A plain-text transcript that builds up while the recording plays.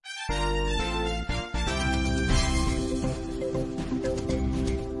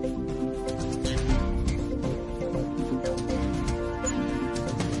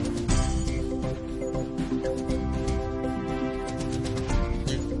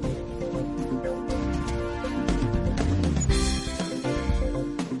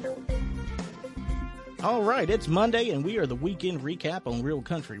All right, it's Monday, and we are the weekend recap on Real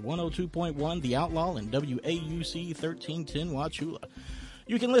Country 102.1 The Outlaw and WAUC 1310 Wauchula.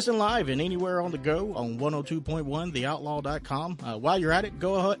 You can listen live and anywhere on the go on 102.1theoutlaw.com. While you're at it,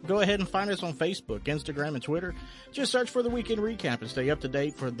 go ahead and find us on Facebook, Instagram, and Twitter. Just search for the weekend recap and stay up to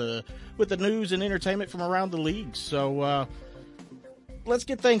date with the news and entertainment from around the league. So let's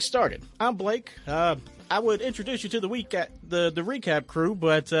get things started. I'm Blake. I would introduce you to the recap crew,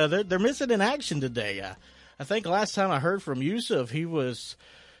 but they're missing in action today. I think last time I heard from Yusuf, he was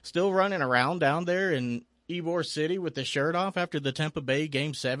still running around down there in Ybor City with the shirt off after the Tampa Bay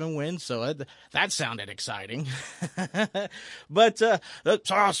Game 7 win, so that sounded exciting. But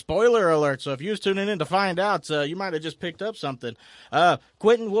spoiler alert, so if you was tuning in to find out, you might have just picked up something.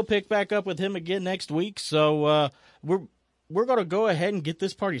 Quentin, we'll pick back up with him again next week, so we're going to go ahead and get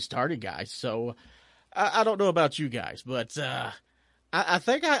this party started, guys. So I don't know about you guys, but I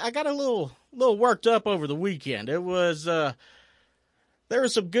think I got a little worked up over the weekend. It was there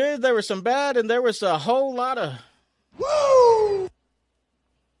was some good, there was some bad, and there was a whole lot of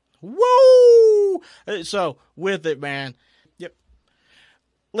woo. So with it, man. Yep.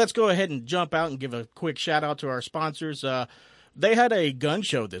 Let's go ahead and jump out and give a quick shout out to our sponsors. They had a gun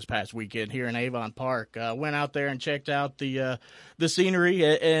show this past weekend here in Avon Park. Went out there and checked out the scenery,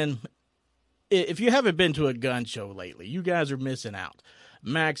 and if you haven't been to a gun show lately, you guys are missing out.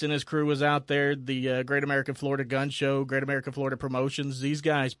 Max and his crew was out there, the Great American Florida Gun Show, Great American Florida Promotions. These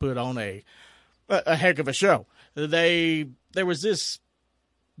guys put on a heck of a show. There was this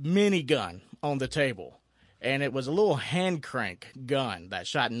mini gun on the table, and it was a little hand crank gun that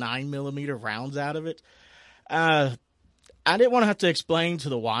shot 9mm rounds out of it. I didn't want to have to explain to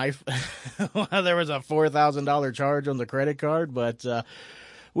the wife why there was a $4,000 charge on the credit card, but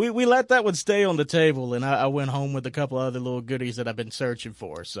we let that one stay on the table, and I went home with a couple other little goodies that I've been searching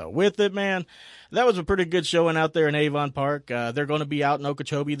for. So with it, man, that was a pretty good showing out there in Avon Park. They're going to be out in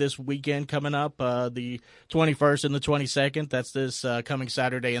Okeechobee this weekend coming up, the 21st and the 22nd. That's this coming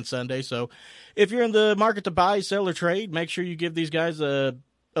Saturday and Sunday. So if you're in the market to buy, sell, or trade, make sure you give these guys a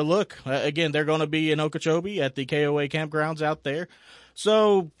look. Again, they're going to be in Okeechobee at the KOA campgrounds out there.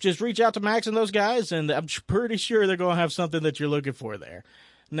 So just reach out to Max and those guys, and I'm pretty sure they're going to have something that you're looking for there.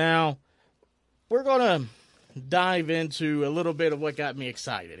 Now, we're going to dive into a little bit of what got me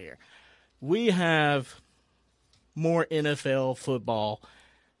excited here. We have more NFL football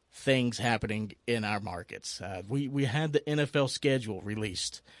things happening in our markets. We had the NFL schedule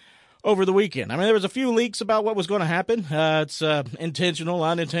released over the weekend. I mean, there was a few leaks about what was going to happen. It's intentional,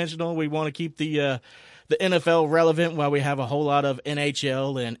 unintentional. We want to keep the NFL relevant while we have a whole lot of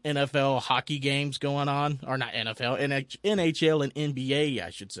NHL and NFL hockey games going on. Or not NFL, NHL and NBA,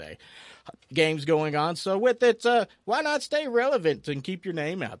 I should say, games going on. So with it, why not stay relevant and keep your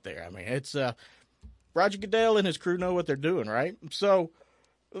name out there? I mean, it's Roger Goodell and his crew know what they're doing, right? So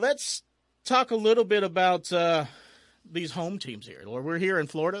let's talk a little bit about these home teams here. We're here in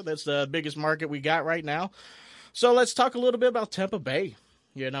Florida. That's the biggest market we got right now. So let's talk a little bit about Tampa Bay.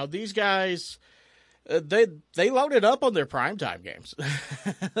 You know, these guys, they loaded up on their primetime games.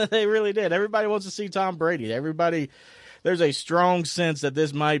 They really did. Everybody wants to see Tom Brady. There's a strong sense that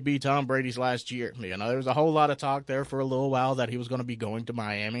this might be Tom Brady's last year. You know, there was a whole lot of talk there for a little while that he was going to be going to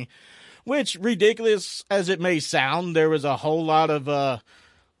Miami, which, ridiculous as it may sound, there was a whole lot of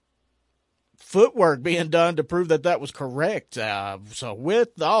footwork being done to prove that was correct. So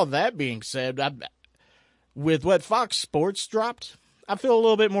with all that being said, with what Fox Sports dropped, I feel a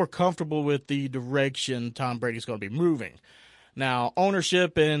little bit more comfortable with the direction Tom Brady's going to be moving. Now,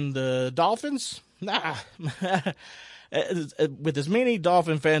 ownership in the Dolphins, with as many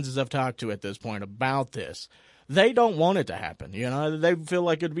Dolphin fans as I've talked to at this point about this, they don't want it to happen. You know, they feel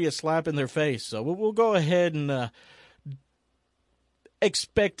like it'd be a slap in their face. So we'll go ahead and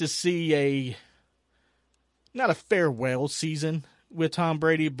expect to see not a farewell season with Tom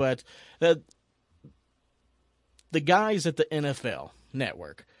Brady, but the guys at the NFL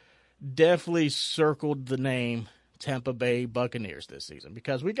Network definitely circled the name Tampa Bay Buccaneers this season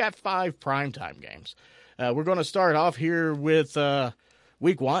because we got 5 primetime games. We're going to start off here with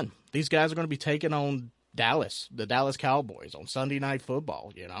week 1. These guys are going to be taking on Dallas, the Dallas Cowboys, on Sunday Night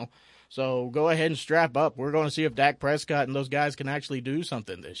Football, you know. So go ahead and strap up. We're going to see if Dak Prescott and those guys can actually do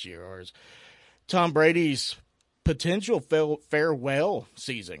something this year, or is Tom Brady's potential farewell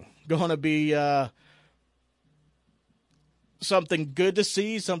season going to be something good to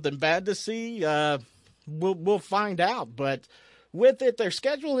see, something bad to see? We'll find out. But with it, their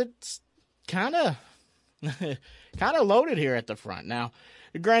schedule, it's kind of loaded here at the front. Now,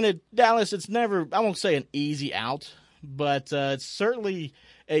 granted, Dallas, it's never, I won't say an easy out, but it's certainly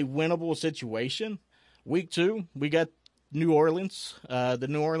a winnable situation. Week 2, we got New Orleans, the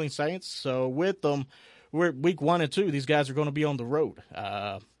New Orleans Saints. So with them, we're week 1 and 2. These guys are going to be on the road.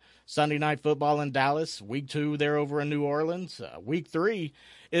 Sunday Night Football in Dallas. Week 2, they're over in New Orleans. Week 3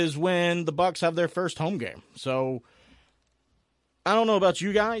 is when the Bucs have their first home game. So I don't know about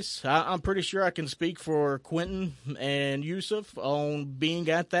you guys. I'm pretty sure I can speak for Quentin and Yusuf on being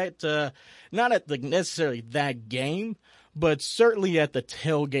at that, not at necessarily that game, but certainly at the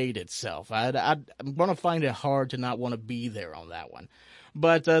tailgate itself. I'm going to find it hard to not want to be there on that one.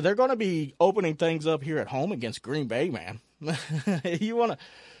 But they're going to be opening things up here at home against Green Bay, man. You want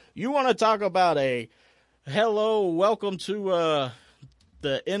to talk about a hello, welcome to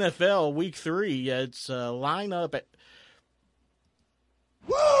the NFL Week 3. It's lineup at.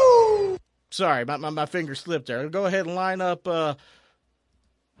 Woo! Sorry, my finger slipped there. Go ahead and line up. Woo!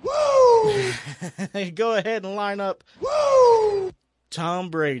 Go ahead and line up. Woo! Tom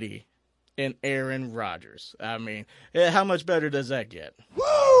Brady and Aaron Rodgers. I mean, how much better does that get?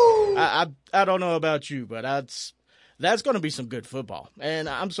 Woo! I don't know about you, but that's going to be some good football. And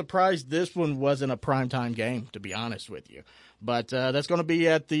I'm surprised this one wasn't a primetime game, to be honest with you. But that's going to be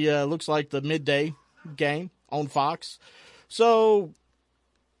at the looks like the midday game on Fox. So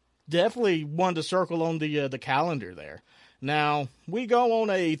definitely one to circle on the calendar there. Now, we go on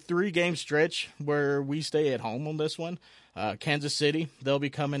a 3-game stretch where we stay at home on this one. Kansas City, they'll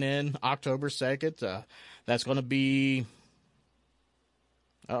be coming in October 2nd. That's going to be,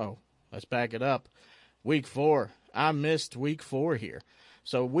 let's back it up. Week 4. I missed week 4 here.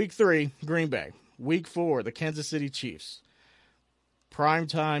 So week 3, Green Bay. Week 4, the Kansas City Chiefs.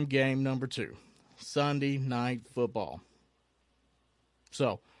 Primetime game number 2, Sunday Night Football.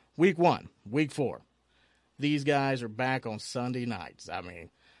 So, week 1, week 4. These guys are back on Sunday nights. I mean,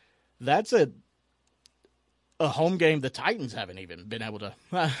 that's a home game the Titans haven't even been able to,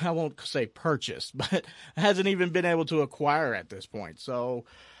 I won't say purchase, but hasn't even been able to acquire at this point. So,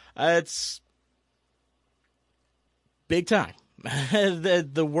 it's big time.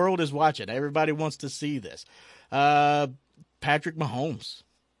 The world is watching. Everybody wants to see this. Patrick Mahomes.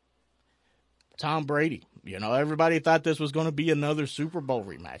 Tom Brady. You know, everybody thought this was going to be another Super Bowl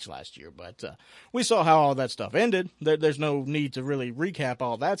rematch last year, but we saw how all that stuff ended. There's no need to really recap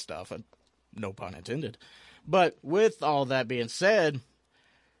all that stuff, no pun intended. But with all that being said,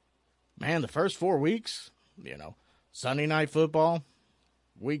 man, the first 4 weeks, you know, Sunday Night Football,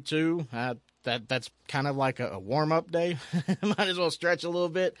 week 2, that's kind of like a warm-up day. Might as well stretch a little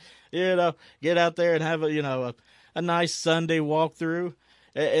bit, you know, get out there and have a nice Sunday walkthrough.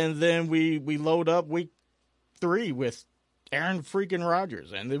 And then we load up week 3 with Aaron freaking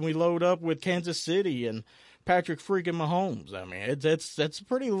Rodgers, and then we load up with Kansas City and Patrick freaking Mahomes. I mean, that's a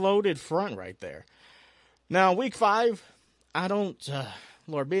pretty loaded front right there. Now, week 5, I don't,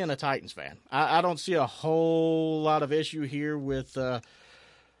 Lord, being a Titans fan, I don't see a whole lot of issue here with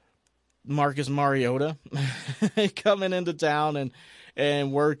Marcus Mariota coming into town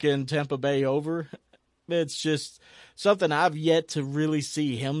and working Tampa Bay over. It's just something I've yet to really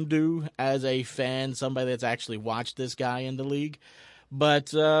see him do as a fan, somebody that's actually watched this guy in the league.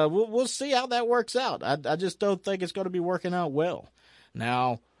 But we'll see how that works out. I just don't think it's going to be working out well.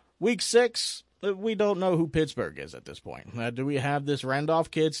 Now, week 6, we don't know who Pittsburgh is at this point. Do we have this Randolph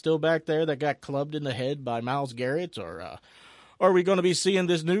kid still back there that got clubbed in the head by Myles Garrett? Or are we going to be seeing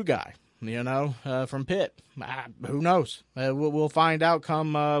this new guy, from Pitt? Who knows? We'll find out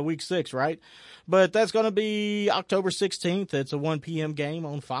come week 6, right? But that's going to be October 16th. It's a 1 p.m. game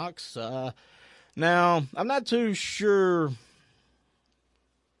on Fox. Now, I'm not too sure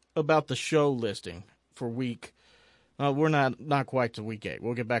about the show listing for week. We're not quite to week 8.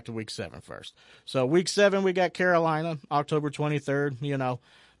 We'll get back to week 7 first. So week 7, we got Carolina, October 23rd.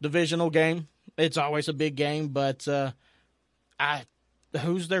 Divisional game. It's always a big game, but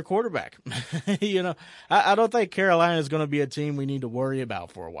who's their quarterback? I don't think Carolina is going to be a team we need to worry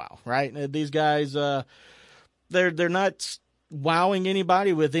about for a while, right? These guys, they're not wowing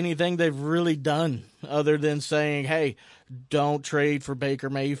anybody with anything they've really done other than saying, hey, don't trade for Baker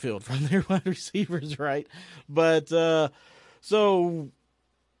Mayfield from their wide receivers, right? But so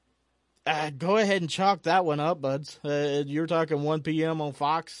go ahead and chalk that one up, buds. You're talking 1 p.m. on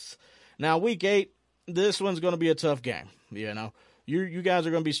Fox. Now, week 8, this one's going to be a tough game, You guys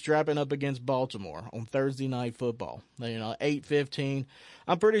are going to be strapping up against Baltimore on Thursday Night Football. 8:15.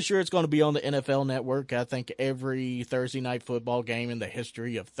 I'm pretty sure it's going to be on the NFL Network. I think every Thursday Night Football game in the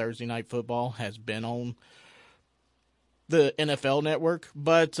history of Thursday Night Football has been on the NFL Network.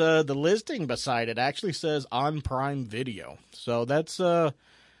 But the listing beside it actually says on Prime Video. So that's a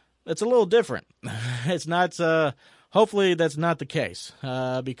little different. It's not Hopefully that's not the case,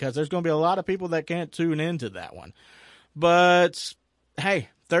 because there's going to be a lot of people that can't tune into that one. But hey,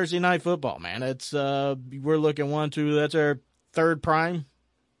 Thursday night football, man. It's we're looking that's our third prime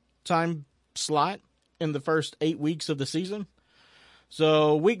time slot in the first 8 weeks of the season.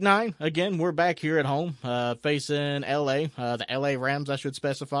 So week 9, again, we're back here at home, facing LA, the LA Rams, I should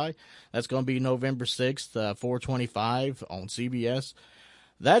specify. That's going to be November 6th, 4:25 on CBS.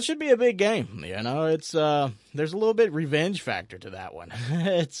 That should be a big game. You know, it's, there's a little bit revenge factor to that one.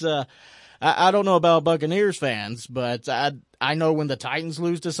 It's, I don't know about Buccaneers fans, but I know when the Titans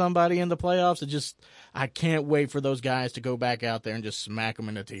lose to somebody in the playoffs, I can't wait for those guys to go back out there and just smack them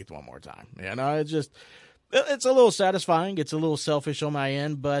in the teeth one more time. You know, it's a little satisfying. It's a little selfish on my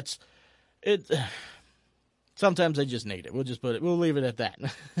end, but sometimes they just need it. We'll leave it at that.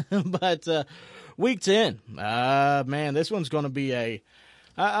 But, week 10, man, this one's going to be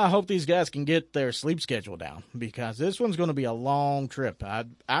I hope these guys can get their sleep schedule down, because this one's going to be a long trip.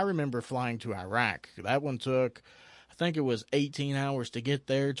 I remember flying to Iraq. That one took, I think it was 18 hours to get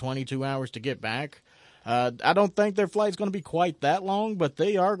there, 22 hours to get back. I don't think their flight's going to be quite that long, but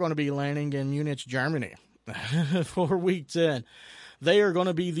they are going to be landing in Munich, Germany for week 10. They are going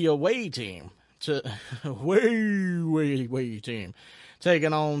to be the away team, away team,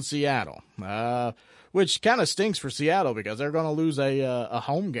 taking on Seattle. Which kind of stinks for Seattle, because they're going to lose a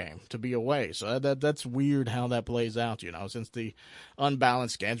home game to be away. So that's weird how that plays out, you know. Since the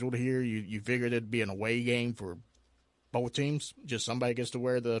unbalanced schedule here, you figured it'd be an away game for both teams. Just somebody gets to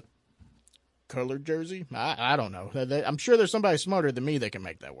wear the colored jersey. I don't know. I'm sure there's somebody smarter than me that can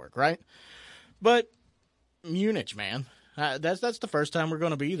make that work, right? But Munich, man, that's the first time we're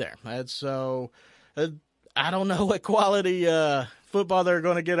going to be there. I don't know what quality football they're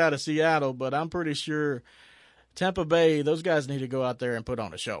going to get out of Seattle, but I'm pretty sure Tampa Bay, those guys need to go out there and put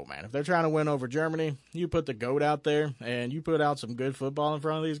on a show, man. If they're trying to win over Germany, you put the GOAT out there and you put out some good football in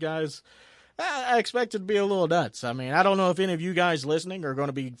front of these guys, I expect it to be a little nuts. I mean, I don't know if any of you guys listening are going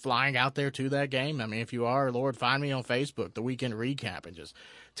to be flying out there to that game. I mean, if you are, Lord, find me on Facebook, The Weekend Recap, and just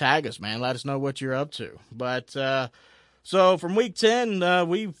tag us, man. Let us know what you're up to. But, so from week 10,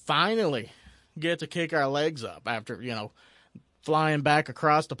 we finally get to kick our legs up after, you know, flying back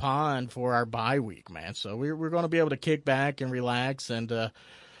across the pond for our bye week, man. So we're going to be able to kick back and relax and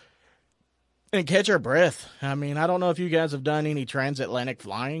catch our breath. I mean, I don't know if you guys have done any transatlantic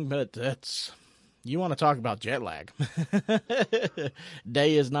flying, but you want to talk about jet lag.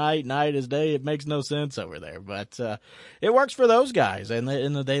 Day is night, night is day. It makes no sense over there, but it works for those guys, and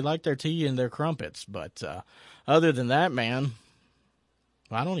they like their tea and their crumpets. But other than that, man,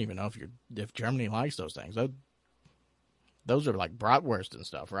 I don't even know if Germany likes those things. Those are like bratwurst and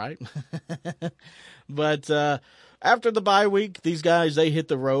stuff, right? But after the bye week, these guys, they hit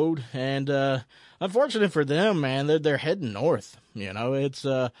the road, and unfortunate for them, man, they're heading north. You know, it's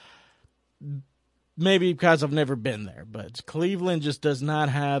maybe because I've never been there, but Cleveland just does not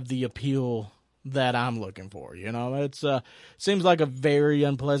have the appeal that I'm looking for. You know, it's seems like a very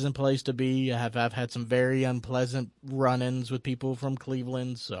unpleasant place to be. I've had some very unpleasant run-ins with people from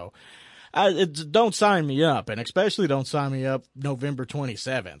Cleveland, so don't sign me up, and especially don't sign me up November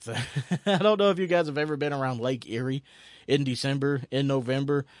 27th. I don't know if you guys have ever been around Lake Erie in December, in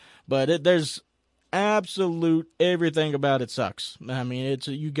November, but there's absolute everything about it sucks. I mean,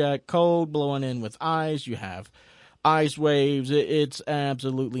 you got cold blowing in with ice, you have ice waves. It's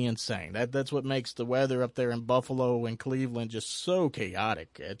absolutely insane. That's what makes the weather up there in Buffalo and Cleveland just so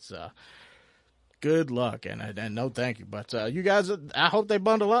chaotic. It's good luck and no thank you. But you guys, I hope they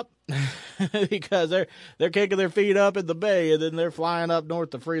bundle up because they're kicking their feet up in the Bay and then they're flying up north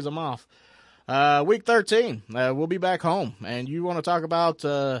to freeze them off. Week 13, we'll be back home, and you want to talk about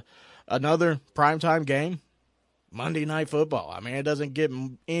another primetime game? Monday Night Football. I mean, it doesn't get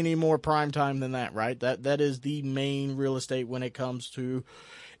any more primetime than that, right? That is the main real estate when it comes to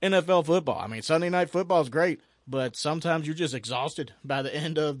NFL football. I mean, Sunday Night Football is great, but sometimes you're just exhausted by the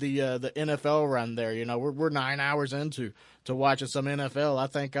end of the NFL run there. You know, we're 9 hours into watching some NFL. I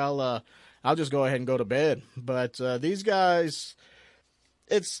think I'll just go ahead and go to bed. But these guys,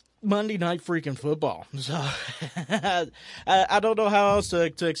 it's Monday Night freaking Football. So I don't know how else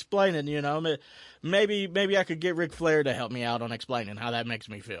to explain it, you know. Maybe I could get Ric Flair to help me out on explaining how that makes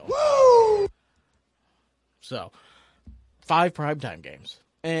me feel. Woo! So, 5 primetime games.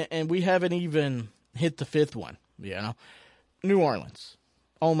 And we haven't even hit the 5th one, you know. New Orleans,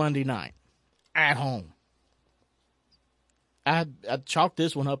 on Monday night, at home. I'd chalk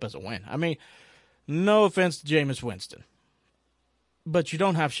this one up as a win. I mean, no offense to Jameis Winston, but you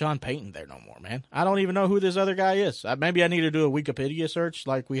don't have Sean Payton there no more, man. I don't even know who this other guy is. Maybe I need to do a Wikipedia search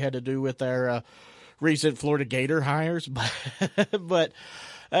like we had to do with our recent Florida Gator hires, but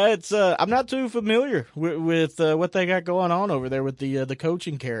it's I'm not too familiar with what they got going on over there with the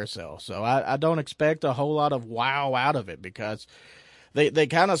coaching carousel. So I don't expect a whole lot of wow out of it, because they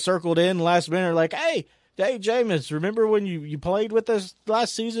kind of circled in last minute like, hey, Jameis, remember when you played with us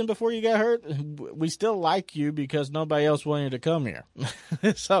last season before you got hurt? We still like you because nobody else wanted to come here.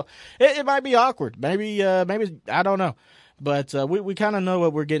 So it might be awkward. Maybe I don't know. But we kind of know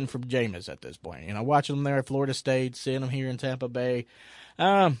what we're getting from Jameis at this point. You know, watching him there at Florida State, seeing him here in Tampa Bay.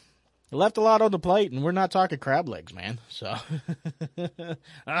 Left a lot on the plate, and we're not talking crab legs, man. So,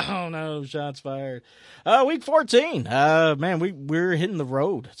 oh no, shots fired. Week 14. Man, we're hitting the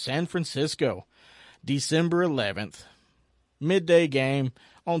road. San Francisco, December 11th, midday game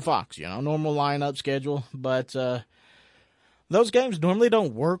on Fox. You know, normal lineup schedule, but those games normally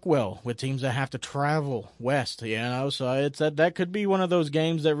don't work well with teams that have to travel west, you know, so it's that could be one of those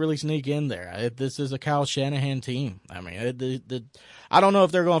games that really sneak in there. This is a Kyle Shanahan team. I mean, I don't know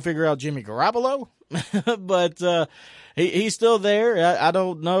if they're going to figure out Jimmy Garoppolo, but he's still there. I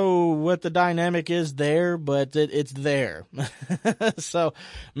don't know what the dynamic is there, but it's there. So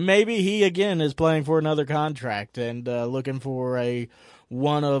maybe he, again, is playing for another contract and looking for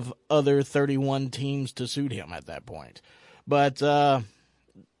one of other 31 teams to suit him at that point. But the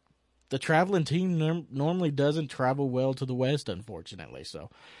traveling team normally doesn't travel well to the West, unfortunately. So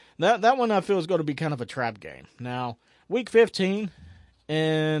that one I feel is going to be kind of a trap game. Now, Week 15,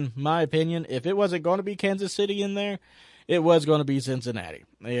 in my opinion, if it wasn't going to be Kansas City in there, it was going to be Cincinnati.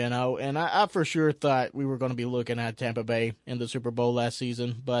 You know, and I for sure thought we were going to be looking at Tampa Bay in the Super Bowl last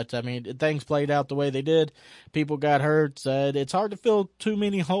season. But, I mean, things played out the way they did. People got hurt. It's hard to fill too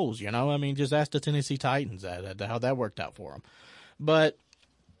many holes, you know. I mean, just ask the Tennessee Titans how that worked out for them. But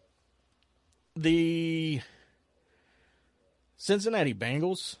the Cincinnati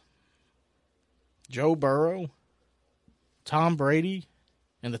Bengals, Joe Burrow, Tom Brady,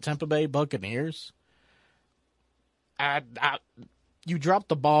 and the Tampa Bay Buccaneers, you dropped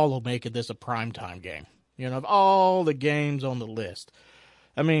the ball on making this a primetime game. You know, of all the games on the list.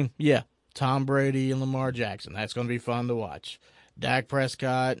 I mean, yeah, Tom Brady and Lamar Jackson, that's going to be fun to watch. Dak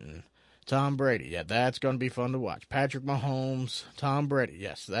Prescott and Tom Brady, yeah, that's going to be fun to watch. Patrick Mahomes, Tom Brady,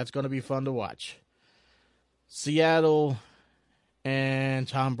 yes, that's going to be fun to watch. Seattle and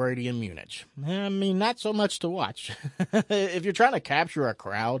Tom Brady in Munich. I mean, not so much to watch. If you're trying to capture a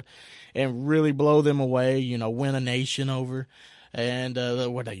crowd and really blow them away, you know, win a nation over, and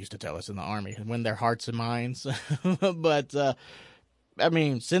what they used to tell us in the Army, win their hearts and minds. But, I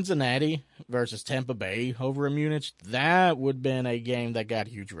mean, Cincinnati versus Tampa Bay over in Munich, that would have been a game that got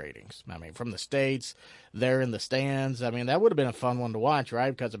huge ratings. I mean, from the States, they're in the stands. I mean, that would have been a fun one to watch,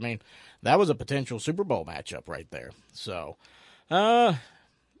 right? Because, I mean, that was a potential Super Bowl matchup right there. So,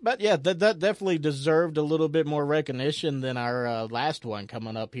 but yeah, that definitely deserved a little bit more recognition than our last one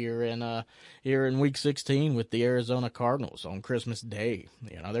coming up here in Week 16 with the Arizona Cardinals on Christmas Day.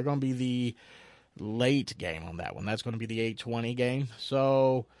 You know, they're going to be the late game on that one. That's going to be the 8:20 game.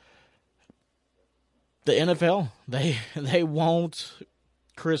 So the NFL, they want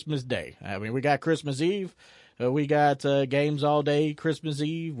Christmas Day. I mean, we got Christmas Eve. We got games all day Christmas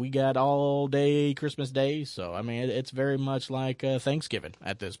Eve. We got all day Christmas Day. So, I mean, it's very much like Thanksgiving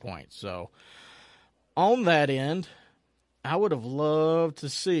at this point. So, on that end, I would have loved to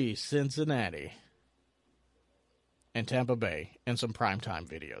see Cincinnati and Tampa Bay in some primetime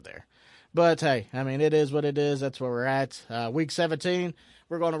video there. But, hey, I mean, it is what it is. That's where we're at. Week 17,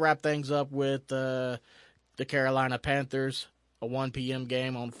 we're going to wrap things up with the Carolina Panthers, a 1 p.m.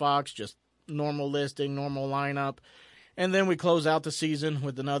 game on Fox, just normal listing, normal lineup. And then we close out the season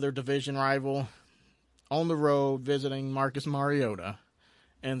with another division rival on the road visiting Marcus Mariota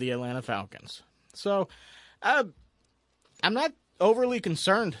and the Atlanta Falcons. So, I'm not overly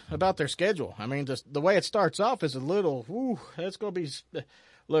concerned about their schedule. I mean, the way it starts off is a little, that's going to be...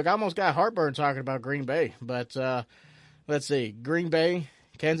 Look, I almost got heartburn talking about Green Bay, but let's see. Green Bay,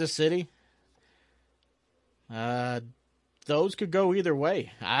 Kansas City, those could go either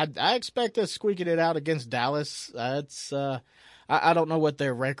way. I expect us squeaking it out against Dallas. I don't know what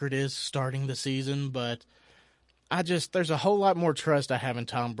their record is starting the season, but there's a whole lot more trust I have in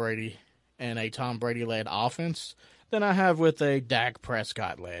Tom Brady and a Tom Brady-led offense than I have with a Dak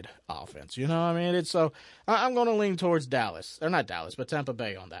Prescott-led offense. You know what I mean? So I'm going to lean towards Dallas. Or not Dallas, but Tampa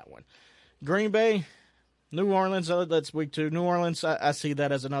Bay on that one. Green Bay, New Orleans, that's week 2. New Orleans, I see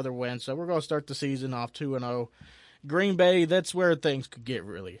that as another win. So we're going to start the season off 2-0. Green Bay, that's where things could get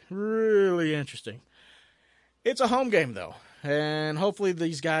really, really interesting. It's a home game, though. And hopefully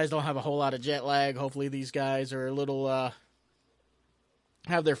these guys don't have a whole lot of jet lag. Hopefully these guys are a little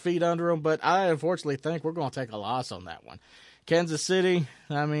have their feet under them, but I unfortunately think we're going to take a loss on that one. Kansas City,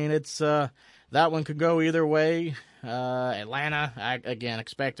 I mean, it's that one could go either way. Atlanta, I again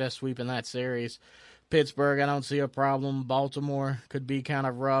expect us sweeping that series. Pittsburgh, I don't see a problem. Baltimore could be kind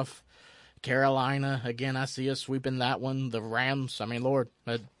of rough. Carolina, again, I see us sweeping that one. The Rams, I mean, Lord,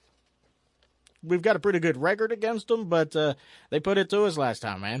 we've got a pretty good record against them, but they put it to us last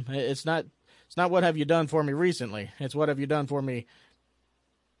time, man. It's not what have you done for me recently. It's what have you done for me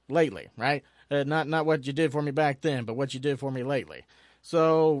lately, right? Not what you did for me back then, but what you did for me lately.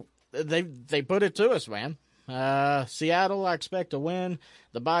 So they put it to us, man. Seattle, I expect to win.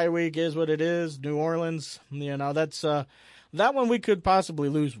 The bye week is what it is. New Orleans, that's that one we could possibly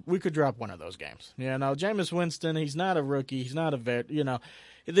lose. We could drop one of those games. Jameis Winston, he's not a rookie. He's not a vet.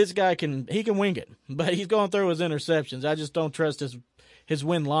 This guy can wing it, but he's going through his interceptions. I just don't trust his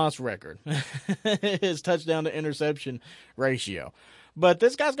win-loss record, his touchdown to interception ratio. But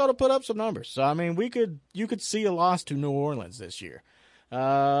this guy's going to put up some numbers. So, I mean, you could see a loss to New Orleans this year.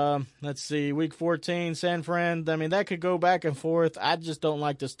 Let's see, week 14, San Fran. I mean, that could go back and forth. I just don't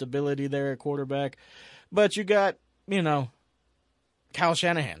like the stability there at quarterback. But you got, Kyle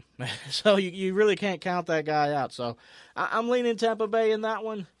Shanahan. So you really can't count that guy out. So I'm leaning Tampa Bay in that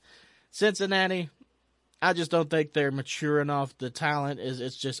one. Cincinnati, I just don't think they're mature enough. The talent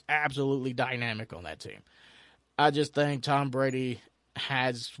it's just absolutely dynamic on that team. I just think Tom Brady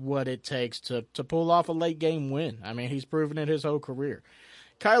has what it takes to pull off a late game win. I mean, he's proven it his whole career.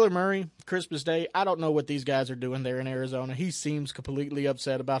 Kyler Murray, Christmas Day, I don't know what these guys are doing there in Arizona. He seems completely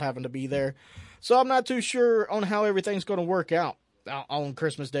upset about having to be there. So I'm not too sure on how everything's going to work out on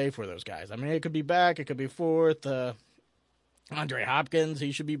Christmas Day for those guys. I mean, it could be back, it could be forth. Andre Hopkins,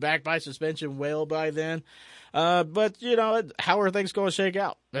 he should be back by suspension well by then. But, how are things going to shake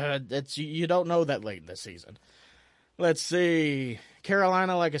out? You don't know that late in the season. Let's see.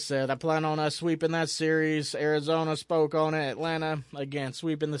 Carolina, like I said, I plan on us sweeping that series. Arizona spoke on it. Atlanta, again,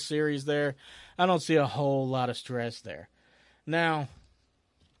 sweeping the series there. I don't see a whole lot of stress there. Now,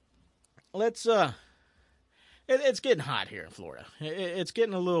 let's it's getting hot here in Florida. It's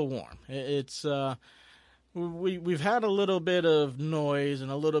getting a little warm. We've had a little bit of noise and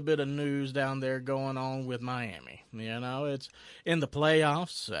a little bit of news down there going on with Miami. It's in the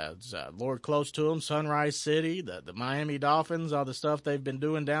playoffs. It's Lord close to them, Sunrise City, the Miami Dolphins, all the stuff they've been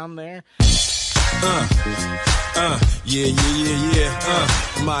doing down there.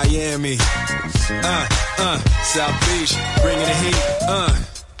 Miami, South Beach, bringing the heat.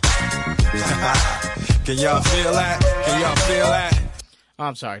 Can y'all feel that?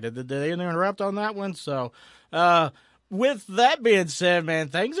 I'm sorry, did they interrupt on that one? So, with that being said,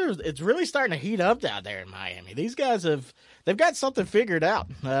 man, it's really starting to heat up down there in Miami. These guys they've got something figured out.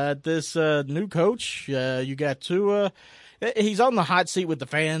 This new coach, you got Tua, he's on the hot seat with the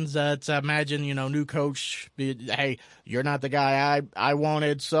fans. Imagine, new coach, hey, you're not the guy I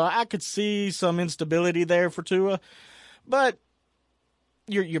wanted. So I could see some instability there for Tua, but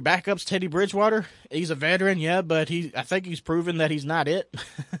your backup's Teddy Bridgewater. He's a veteran, yeah, but I think he's proven that he's not it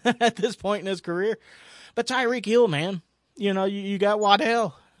at this point in his career. But Tyreek Hill, man, you got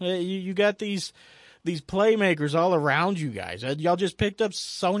Waddell. You got these playmakers all around you guys. Y'all just picked up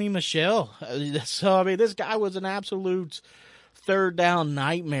Sony Michel. So, I mean, this guy was an absolute third down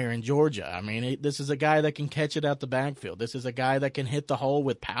nightmare in Georgia. I mean, this is a guy that can catch it out the backfield. This is a guy that can hit the hole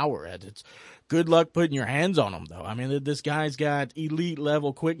with power. It's good luck putting your hands on him, though. I mean, this guy's got elite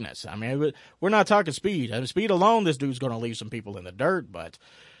level quickness. I mean, we're not talking speed. I mean, speed alone, this dude's going to leave some people in the dirt, but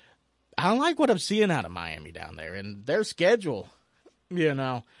I like what I'm seeing out of Miami down there. And their schedule,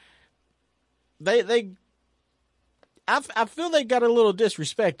 I feel they got a little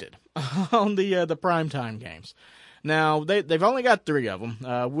disrespected on the primetime games. Now, they've only got 3 of them.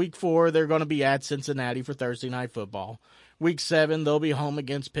 Week 4, they're going to be at Cincinnati for Thursday Night Football. Week 7, they'll be home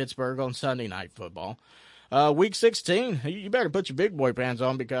against Pittsburgh on Sunday Night Football. Week 16, you better put your big boy pants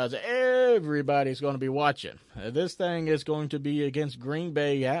on because everybody's going to be watching. This thing is going to be against Green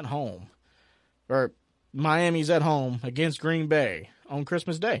Bay at home. Or Miami's at home against Green Bay on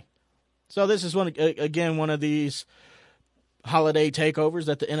Christmas Day. So this is, one of these holiday takeovers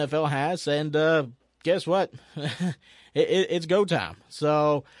that the NFL has. And guess what? It's go time.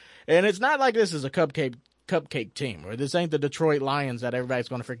 So, and it's not like this is a cupcake team, or this ain't the Detroit Lions that everybody's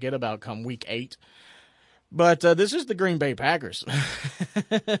going to forget about come week 8. But this is the Green Bay Packers.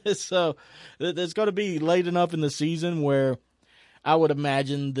 So it's going to be late enough in the season where I would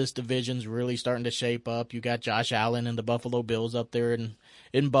imagine this division's really starting to shape up. You got Josh Allen and the Buffalo Bills up there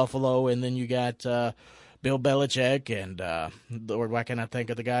in Buffalo, and then you got Bill Belichick and Lord, why can't I think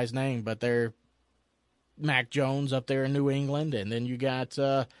of the guy's name? But they're Mac Jones up there in New England, and then you got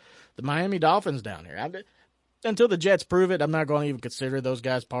the Miami Dolphins down here. Until the Jets prove it, I'm not going to even consider those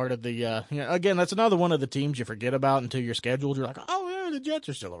guys part of the again, that's another one of the teams you forget about until you're scheduled. You're like, oh, yeah, the Jets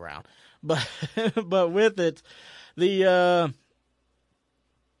are still around. But but with it, the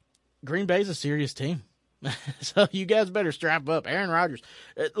Green Bay's a serious team. So you guys better strap up. Aaron Rodgers,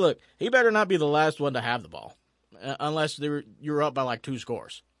 look, he better not be the last one to have the ball unless you're up by like 2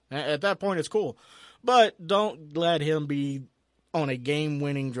 scores. At that point, it's cool. But don't let him be on a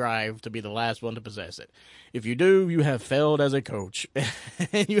game-winning drive to be the last one to possess it. If you do, you have failed as a coach,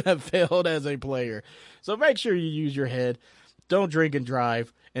 and you have failed as a player. So make sure you use your head. Don't drink and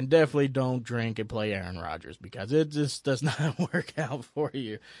drive, and definitely don't drink and play Aaron Rodgers, because it just does not work out for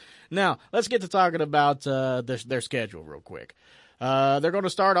you. Now, let's get to talking about their schedule real quick. They're going to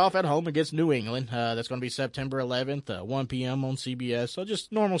start off at home against New England. That's going to be September 11th, 1 p.m. on CBS. So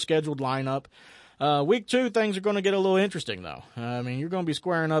just normal scheduled lineup. Week 2, things are going to get a little interesting, though. I mean, you're going to be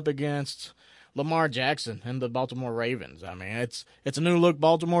squaring up against Lamar Jackson and the Baltimore Ravens. I mean, it's a new-look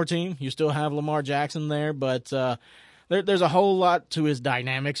Baltimore team. You still have Lamar Jackson there, but there's a whole lot to his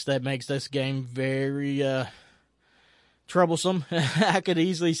dynamics that makes this game very troublesome. I could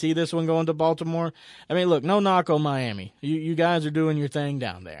easily see this one going to Baltimore. I mean, look, no knock on Miami. You guys are doing your thing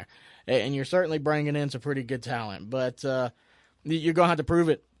down there, and you're certainly bringing in some pretty good talent, but you're going to have to prove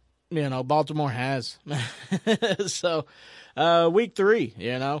it. Baltimore has. So, week 3,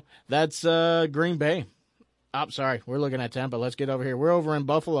 that's Green Bay. Sorry, we're looking at Tampa. Let's get over here. We're over in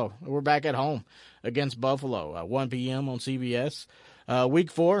Buffalo. We're back at home against Buffalo, 1 p.m. on CBS.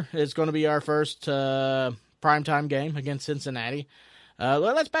 Week 4 is going to be our first primetime game against Cincinnati.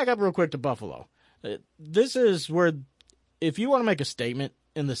 Let's back up real quick to Buffalo. This is where, if you want to make a statement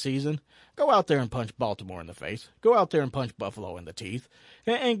in the season, go out there and punch Baltimore in the face. Go out there and punch Buffalo in the teeth.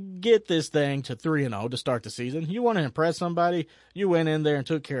 And get this thing to 3-0 to start the season. You want to impress somebody? You went in there and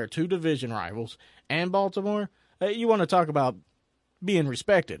took care of 2 division rivals and Baltimore. You want to talk about being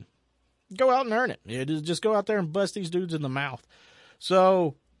respected? Go out and earn it. Just go out there and bust these dudes in the mouth.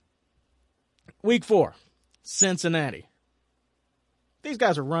 So, week 4, Cincinnati. These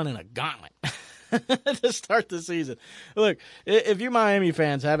guys are running a gauntlet to start the season. Look, if you Miami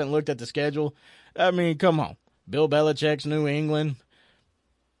fans haven't looked at the schedule, I mean, come on. Bill Belichick's New England,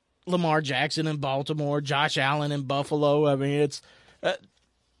 Lamar Jackson in Baltimore, Josh Allen in Buffalo. I mean, it's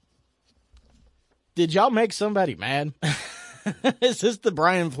did y'all make somebody mad? Is this the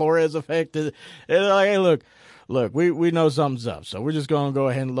Brian Flores effect? Like, hey, look, we know something's up, so we're just going to go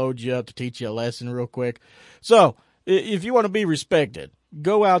ahead and load you up to teach you a lesson real quick. So, if you want to be respected,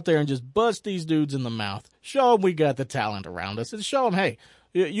 go out there and just bust these dudes in the mouth. Show them we got the talent around us, and show them, hey,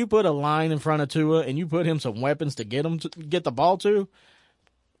 you put a line in front of Tua and you put him some weapons to get the ball to.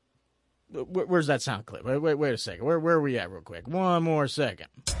 Where's that sound clip? Wait a second. Where are we at real quick? One more second.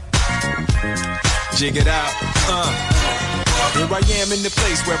 Jig it out. Here I am in the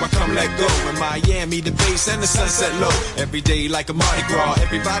place where I come let go. In Miami, the base and the sunset low. Every day like a Mardi Gras.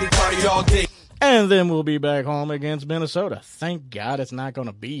 Everybody party all day. And then we'll be back home against Minnesota. Thank God it's not going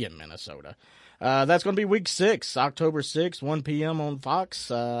to be in Minnesota. That's going to be week 6, October 6th, 1 p.m. on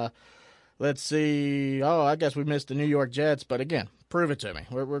Fox. Let's see. Oh, I guess we missed the New York Jets, but again, prove it to me.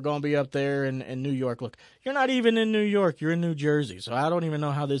 We're going to be up there in New York. Look, you're not even in New York. You're in New Jersey, so I don't even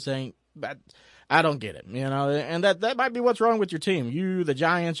know how this ain't. I don't get it, and that might be what's wrong with your team. You, the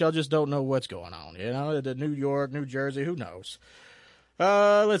Giants, y'all just don't know what's going on, the New York, New Jersey, who knows?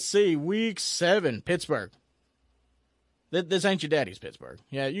 Let's see, week 7, Pittsburgh. This ain't your daddy's Pittsburgh.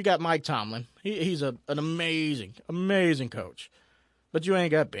 Yeah, you got Mike Tomlin. He's an amazing, amazing coach. But you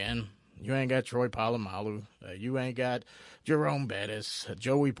ain't got Ben. You ain't got Troy Polamalu. You ain't got Jerome Bettis,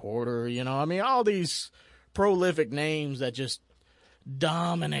 Joey Porter, all these prolific names that just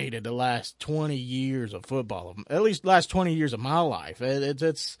dominated the last 20 years of football, at least last 20 years of my life.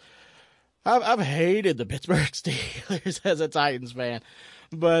 I've hated the Pittsburgh Steelers as a Titans fan,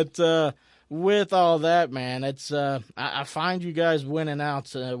 but with all that, man, it's I find you guys winning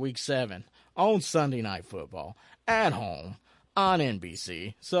out week 7 on Sunday Night Football at home on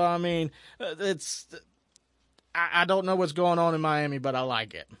NBC. So I mean, I don't know what's going on in Miami, but I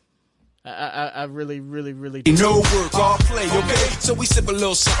like it. I really, really, really do. No work, all play, okay? So we sip a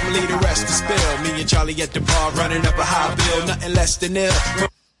little something, leave the rest to spill. Me and Charlie at the bar running up a high bill, nothing less than nil.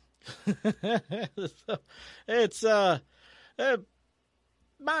 So, it's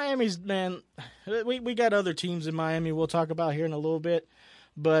Miami's, man. We got other teams in Miami we'll talk about here in a little bit,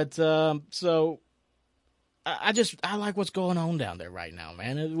 but so I like what's going on down there right now,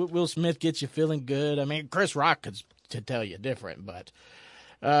 man. Will Smith gets you feeling good. I mean, Chris Rock could tell you different, but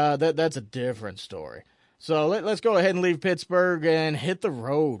that's a different story. So let's go ahead and leave Pittsburgh and hit the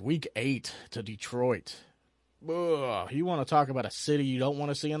road. Week 8 to Detroit. Ugh, you want to talk about a city you don't want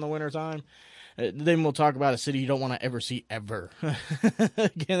to see in the wintertime? Then we'll talk about a city you don't want to ever see ever.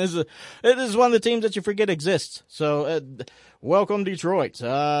 Again, it is one of the teams that you forget exists. So welcome Detroit.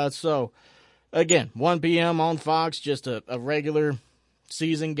 So again, 1 p.m. on Fox, just a regular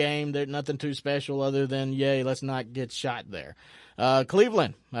season game. There's nothing too special other than, yay, let's not get shot there.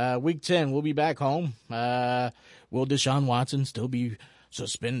 Cleveland, week 10, we'll be back home. Will Deshaun Watson still be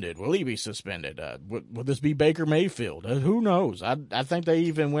suspended? Will he be suspended? Will this be Baker Mayfield? Who knows? I think they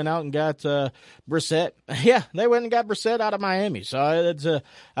even went out and got Brissett. Yeah, they went and got Brissett out of Miami. So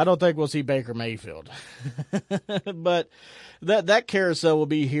I don't think we'll see Baker Mayfield. But that carousel will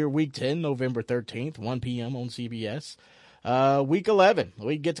be here week 10, November 13th, 1 p.m. on CBS. Week 11,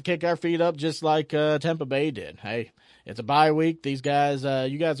 we get to kick our feet up just like Tampa Bay did. Hey, it's a bye week. These guys,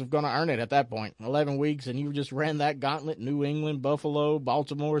 you guys are going to earn it at that point. 11 weeks, and you just ran that gauntlet. New England, Buffalo,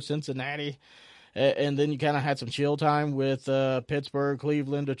 Baltimore, Cincinnati. And then you kind of had some chill time with Pittsburgh,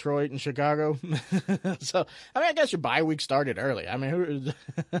 Cleveland, Detroit, and Chicago. So, I guess your bye week started early.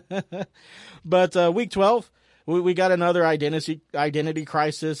 But week 12, we got another identity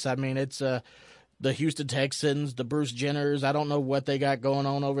crisis. It's the Houston Texans, the Bruce Jenners. I don't know what they got going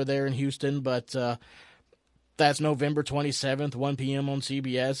on over there in Houston, but that's November 27th, 1 p.m. on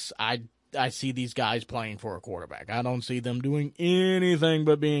CBS. I see these guys playing for a quarterback. I don't see them doing anything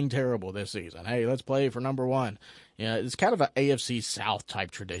but being terrible this season. Hey, let's play for number 1. Yeah, it's kind of an AFC South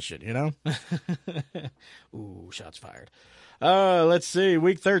type tradition, you know? Ooh, shots fired. Let's see,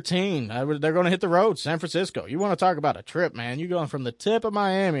 week 13. They're going to hit the road, San Francisco. You want to talk about a trip, man. You're going from the tip of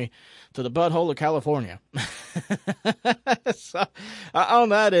Miami to the butthole of California. So, on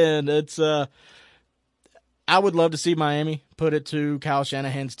that end, it's I would love to see Miami put it to Kyle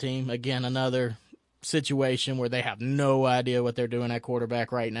Shanahan's team. Again, another situation where they have no idea what they're doing at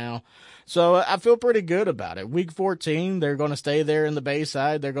quarterback right now. So I feel pretty good about it. Week 14, they're going to stay there in the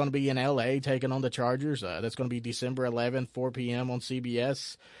Bayside. They're going to be in L.A. taking on the Chargers. That's going to be December 11th, 4 p.m. on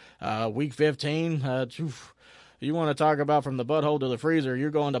CBS. Week 15, you want to talk about from the butthole to the freezer, you're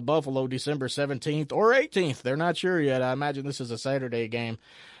going to Buffalo December 17th or 18th. They're not sure yet. I imagine this is a Saturday game.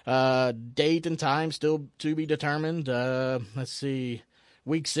 Date and time still to be determined. Let's see.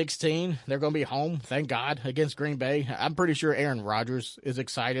 Week 16, they're going to be home, thank God, against Green Bay. I'm pretty sure Aaron Rodgers is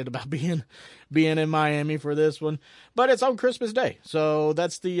excited about being in Miami for this one. But it's on Christmas Day, so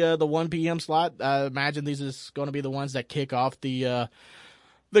that's the 1 p.m. slot. I imagine these is going to be the ones that kick off the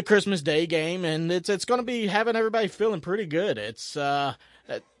Christmas Day game, and it's going to be having everybody feeling pretty good. It's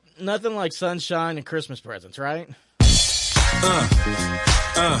nothing like sunshine and Christmas presents, right?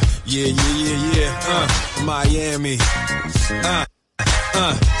 Yeah. Miami.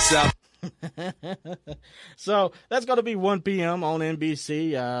 South. So that's going to be 1 p.m. on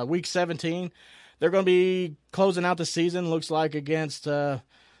NBC. Week 17, they're going to be closing out the season, looks like, against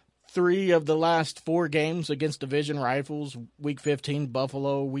 3 of the last 4 games against division rivals. Week 15,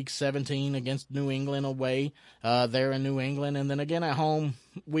 Buffalo. Week 17 against New England away there in New England. And then again at home,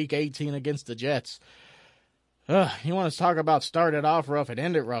 week 18 against the Jets. You want to talk about start it off rough and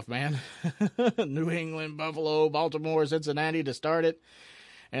end it rough, man. New England, Buffalo, Baltimore, Cincinnati to start it.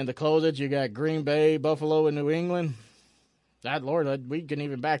 And to close it, you got Green Bay, Buffalo, and New England. God, Lord, we can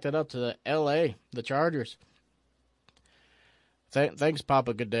even back that up to the L.A., the Chargers. Thanks,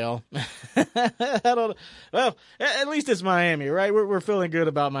 Papa Goodell. Well, at least it's Miami, right? We're feeling good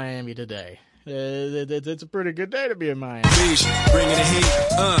about Miami today. It's a pretty good day to be in Miami. Beach, bringing the heat.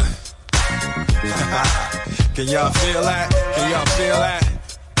 Can y'all feel that?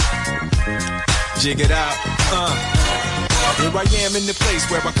 Jig it out. Here I am in the place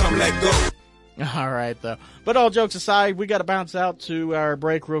where I come let go. All right, though. But all jokes aside, we got to bounce out to our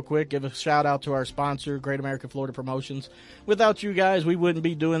break real quick. Give a shout out to our sponsor, Great American Florida Promotions. Without you guys, we wouldn't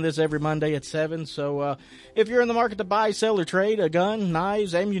be doing this every Monday at 7. So if you're in the market to buy, sell, or trade a gun,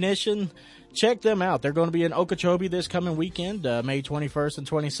 knives, ammunition, check them out. They're going to be in Okeechobee this coming weekend, May 21st and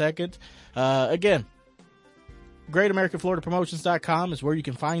 22nd. Again, GreatAmericanFloridaPromotions.com is where you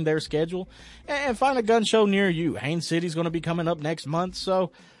can find their schedule and find a gun show near you. Haines City's going to be coming up next month,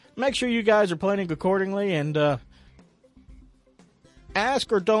 so make sure you guys are planning accordingly, and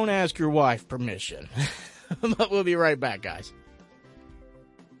ask or don't ask your wife permission. But we'll be right back, guys.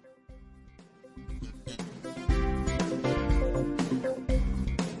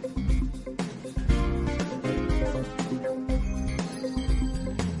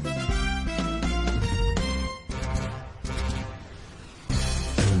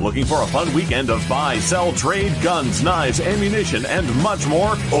 Looking for a fun weekend of buy, sell, trade, guns, knives, ammunition, and much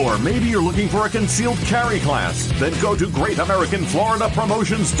more? Or maybe you're looking for a concealed carry class? Then go to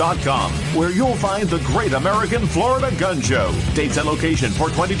GreatAmericanFloridaPromotions.com, where you'll find the Great American Florida Gun Show. Dates and location for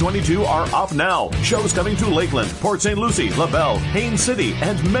 2022 are up now. Shows coming to Lakeland, Port St. Lucie, LaBelle, Haines City,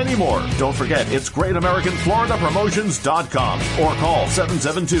 and many more. Don't forget, it's GreatAmericanFloridaPromotions.com or call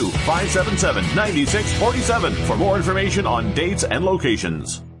 772-577-9647 for more information on dates and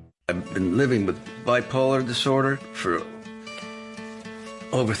locations. I've been living with bipolar disorder for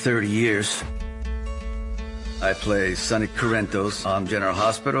over 30 years. I play Sonny Corinthos on General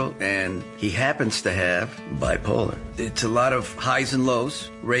Hospital, and he happens to have bipolar. It's a lot of highs and lows,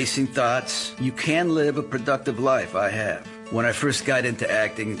 racing thoughts. You can live a productive life. I have. When I first got into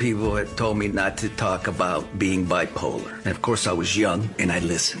acting, people had told me not to talk about being bipolar. And of course, I was young, and I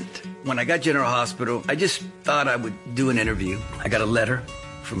listened. When I got General Hospital, I just thought I would do an interview. I got a letter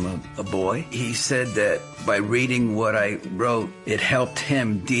from a boy. He said that by reading what I wrote, it helped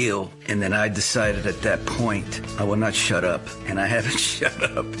him deal. And then I decided at that point, I will not shut up. And I haven't shut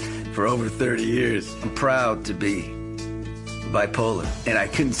up for over 30 years. I'm proud to be bipolar, and I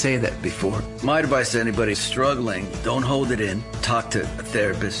couldn't say that before. My advice to anybody struggling, don't hold it in. Talk to a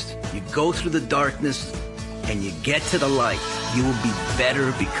therapist. You go through the darkness and you get to the light. You will be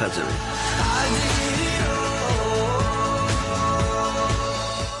better because of it.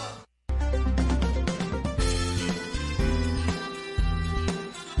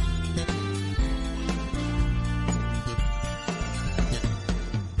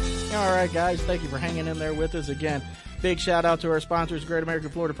 All right, guys, thank you for hanging in there with us again. Big shout out to our sponsors, Great American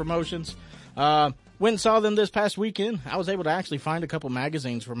Florida Promotions. Went and saw them this past weekend. I was able to actually find a couple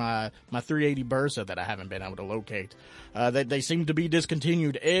magazines for my 380 Bursa that I haven't been able to locate. They seem to be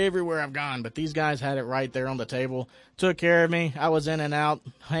discontinued everywhere I've gone, but these guys had it right there on the table. Took care of me. I was in and out,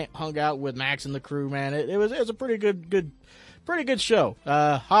 hung out with Max and the crew, man. It was a pretty good show.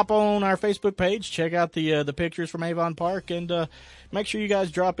 Hop on our Facebook page, check out the pictures from Avon Park, and make sure you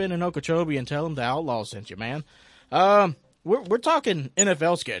guys drop in Okeechobee and tell them the Outlaws sent you, man. We're talking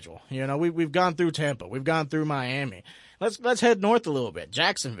NFL schedule. You know, we've gone through Tampa, we've gone through Miami. Let's head north a little bit.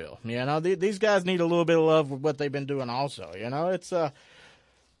 Jacksonville. You know, these guys need a little bit of love with what they've been doing also. You know, it's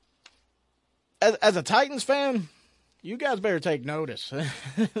as a Titans fan, you guys better take notice.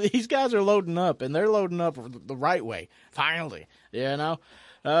 These guys are loading up, and they're loading up the right way. Finally, you know.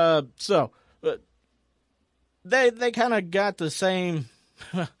 They kind of got the same.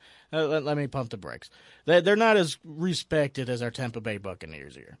 Let me pump the brakes. They're not as respected as our Tampa Bay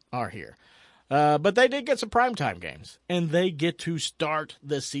Buccaneers are here. But they did get some primetime games, and they get to start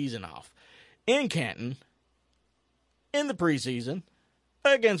the season off in Canton in the preseason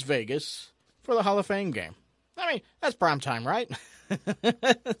against Vegas for the Hall of Fame game. I mean, that's primetime, right?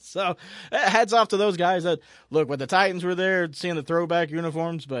 So, hats off to those guys that, look, when the Titans were there, seeing the throwback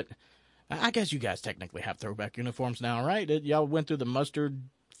uniforms, but I guess you guys technically have throwback uniforms now, right? Y'all went through the mustard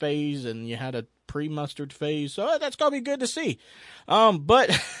phase, and you had a pre-mustard phase, so that's gonna be good to see.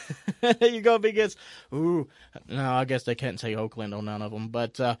 But you go against, no, I guess they can't say Oakland on none of them.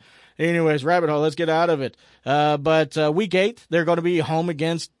 But anyways, rabbit hole. Let's get out of it. But week 8, they're going to be home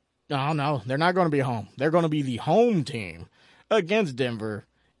against. Oh no, they're not going to be home. They're going to be the home team against Denver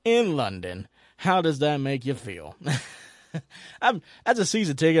in London. How does that make you feel? As a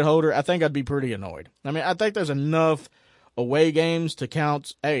season ticket holder, I think I'd be pretty annoyed. I mean, I think there's enough away games to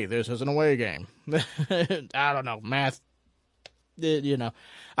count, hey, this is an away game. I don't know, math, you know.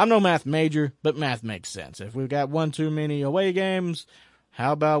 I'm no math major, but math makes sense. If we've got one too many away games,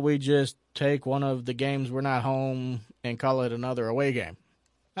 how about we just take one of the games we're not home and call it another away game?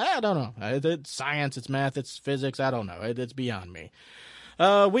 I don't know. It's science, it's math, it's physics, I don't know. It's beyond me.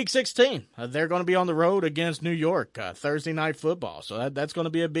 Week 16, they're going to be on the road against New York, Thursday night football. So that's going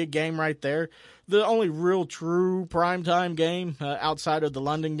to be a big game right there. The only real true primetime game outside of the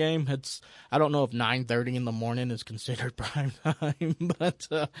London game, I don't know if 9:30 in the morning is considered primetime, but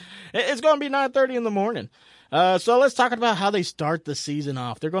it's going to be 9:30 in the morning. So let's talk about how they start the season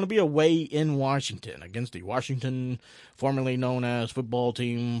off. They're going to be away in Washington against the Washington, formerly known as football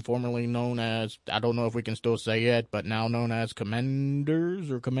team, formerly known as, I don't know if we can still say it, but now known as Commanders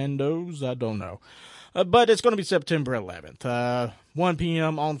or Commandos, I don't know. But it's going to be September 11th, 1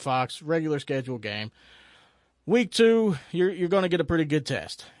 p.m. on Fox, regular schedule game. Week 2, you're going to get a pretty good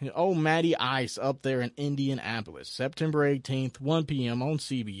test. Oh, Matty Ice up there in Indianapolis, September 18th, 1 p.m. on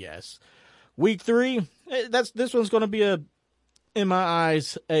CBS. Week 3, this one's going to be in my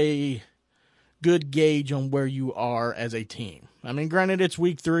eyes, a good gauge on where you are as a team. I mean, granted, it's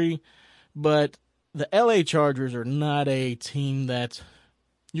week 3, but the LA Chargers are not a team that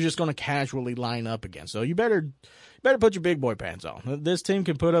you're just going to casually line up against. So you better put your big boy pants on. This team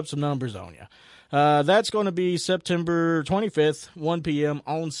can put up some numbers on you. That's going to be September 25th, 1 p.m.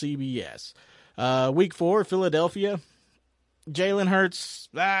 on CBS. Week 4, Philadelphia. Jalen Hurts,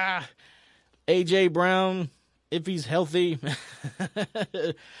 A.J. Brown, if he's healthy.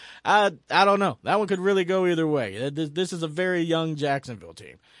 I don't know. That one could really go either way. This is a very young Jacksonville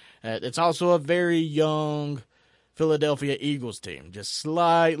team. It's also a very young Philadelphia Eagles team, just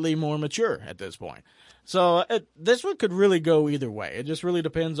slightly more mature at this point. So this one could really go either way. It just really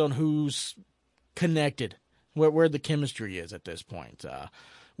depends on who's connected, where the chemistry is at this point.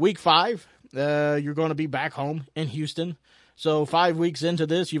 Week 5, you're going to be back home in Houston. So 5 weeks into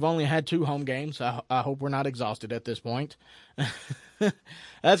this, you've only had 2 home games. I hope we're not exhausted at this point.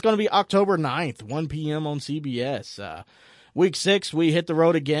 That's going to be October 9th, 1 p.m. on CBS. Week 6, we hit the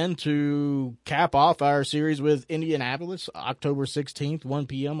road again to cap off our series with Indianapolis, October 16th, 1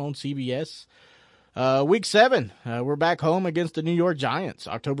 p.m. on CBS. Week 7, we're back home against the New York Giants,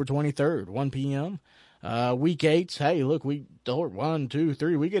 October 23rd, 1 p.m. Week 8, hey, look, we get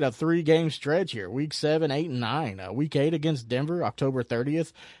a 3-game stretch here. Week 7, 8, and 9. Week 8 against Denver, October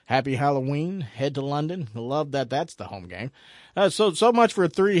 30th. Happy Halloween. Head to London. Love that's the home game. So much for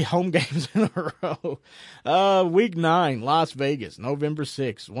 3 home games in a row. Week 9, Las Vegas, November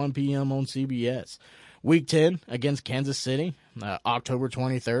 6th, 1 p.m. on CBS. Week 10 against Kansas City, October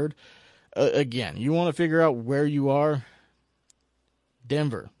 23rd. Again, you want to figure out where you are.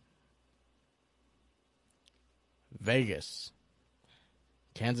 Denver, Vegas,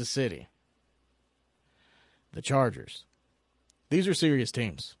 Kansas City, the Chargers. These are serious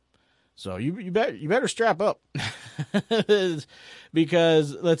teams. So you better strap up.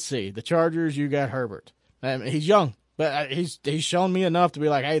 Because, let's see, the Chargers, you got Herbert. I mean, he's young, but he's shown me enough to be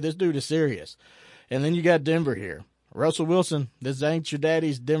like, hey, this dude is serious. And then you got Denver here. Russell Wilson, this ain't your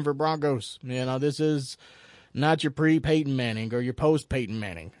daddy's Denver Broncos. You know, this is not your pre-Peyton Manning or your post-Peyton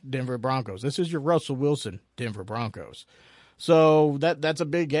Manning Denver Broncos. This is your Russell Wilson Denver Broncos. So that's a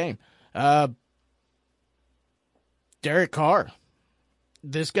big game. Derek Carr.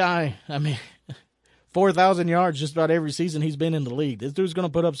 This guy, I mean, 4,000 yards just about every season he's been in the league. This dude's going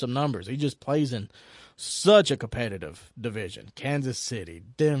to put up some numbers. He just plays in such a competitive division. Kansas City,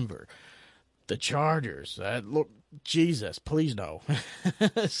 Denver, the Chargers. Look, Jesus, please no.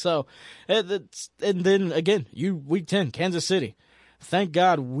 So, and then again, week 10, Kansas City. Thank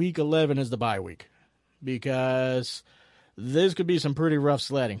God week 11 is the bye week, because this could be some pretty rough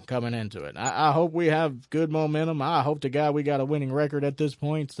sledding coming into it. I hope we have good momentum. I hope to God we got a winning record at this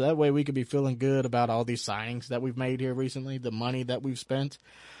point, so that way we could be feeling good about all these signings that we've made here recently, the money that we've spent.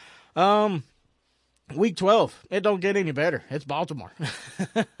 Week 12, it don't get any better. It's Baltimore.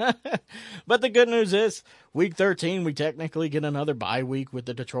 But the good news is, week 13, we technically get another bye week with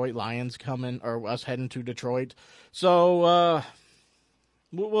the Detroit Lions coming, or us heading to Detroit. So,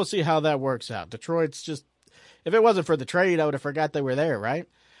 we'll see how that works out. Detroit's just, if it wasn't for the trade, I would have forgot they were there, right?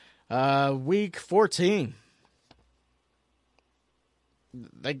 Week 14,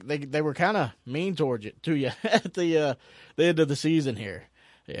 they were kind of mean towards you at the end of the season here.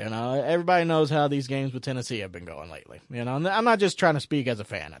 You know, everybody knows how these games with Tennessee have been going lately. You know, and I'm not just trying to speak as a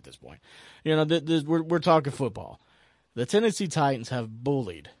fan at this point. You know, we're talking football. The Tennessee Titans have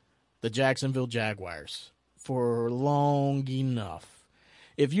bullied the Jacksonville Jaguars for long enough.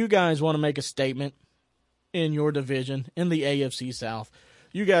 If you guys want to make a statement in your division, in the AFC South,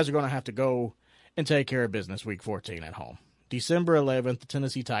 you guys are going to have to go and take care of business week 14 at home. December 11th, the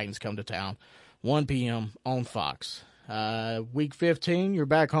Tennessee Titans come to town, 1 p.m. on Fox. Week 15, you're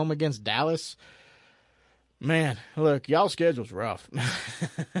back home against Dallas. Man, look, y'all's schedule's rough.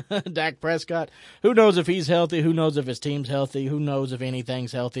 Dak Prescott, who knows if he's healthy? Who knows if his team's healthy? Who knows if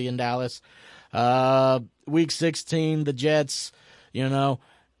anything's healthy in Dallas? Week 16, the Jets, you know,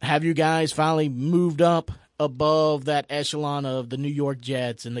 have you guys finally moved up above that echelon of the New York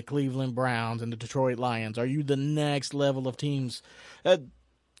Jets and the Cleveland Browns and the Detroit Lions? Are you the next level of teams?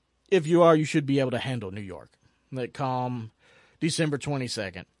 If you are, you should be able to handle New York. That come December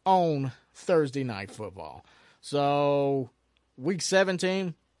 22nd on Thursday Night Football. So, week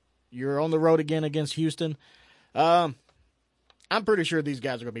 17, you're on the road again against Houston. I'm pretty sure these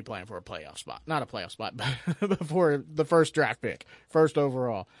guys are going to be playing for a playoff spot. Not a playoff spot, but for the first draft pick, first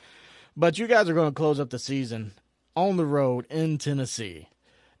overall. But you guys are going to close up the season on the road in Tennessee.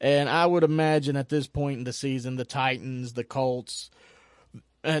 And I would imagine at this point in the season, the Titans, the Colts,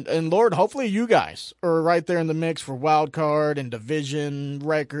 and Lord, hopefully you guys are right there in the mix for wild card and division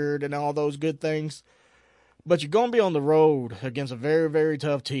record and all those good things. But you're going to be on the road against a very, very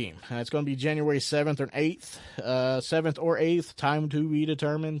tough team. It's going to be January 7th or 8th. 7th or 8th, time to be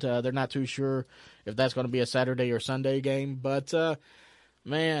determined. They're not too sure if that's going to be a Saturday or Sunday game. But,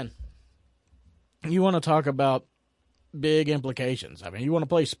 man, you want to talk about big implications. I mean, you want to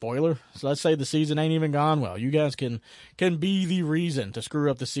play spoiler? So let's say the season ain't even gone well. You guys can be the reason to screw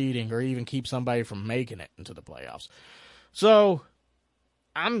up the seeding or even keep somebody from making it into the playoffs. So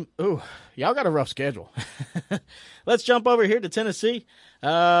y'all got a rough schedule. Let's jump over here to Tennessee.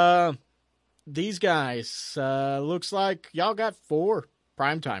 These guys, looks like y'all got 4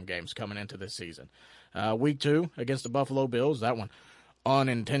 primetime games coming into this season. Week 2 against the Buffalo Bills. That one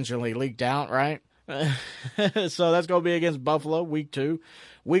unintentionally leaked out, right? So that's going to be against Buffalo, week 2.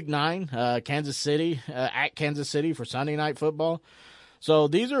 Week 9, Kansas City, at Kansas City for Sunday Night Football. So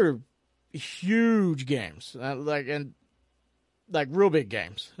these are huge games, like real big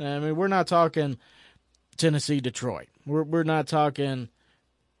games. I mean, we're not talking Tennessee, Detroit. We're not talking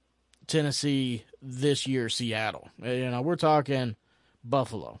Tennessee this year, Seattle. We're talking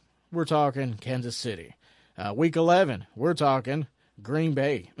Buffalo. We're talking Kansas City. Week 11, we're talking Green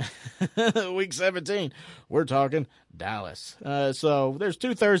Bay. Week 17, we're talking Dallas. So there's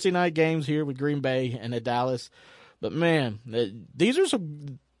 2 Thursday night games here with Green Bay and at Dallas. But man, those are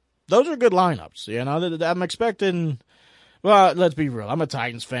good lineups. I'm expecting. Well, let's be real. I'm a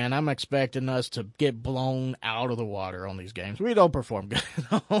Titans fan. I'm expecting us to get blown out of the water on these games. We don't perform good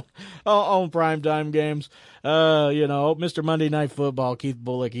on primetime games. Mr. Monday Night Football, Keith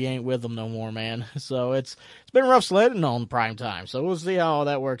Bullock, he ain't with them no more, man. So it's been rough sledding on primetime. So we'll see how all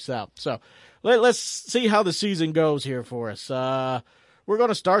that works out. So let's see how the season goes here for us. We're going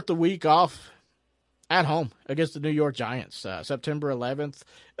to start the week off at home against the New York Giants, September 11th,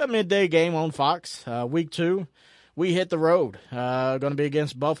 a midday game on Fox. Week 2. We hit the road. Going to be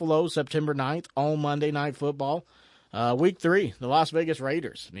against Buffalo September 9th on Monday Night Football. Week 3, the Las Vegas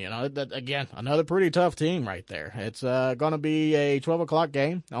Raiders. Again, another pretty tough team right there. It's going to be a 12 o'clock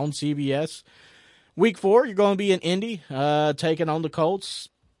game on CBS. Week 4, you're going to be in Indy, taking on the Colts.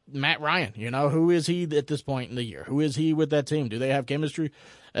 Matt Ryan, who is he at this point in the year? Who is he with that team? Do they have chemistry?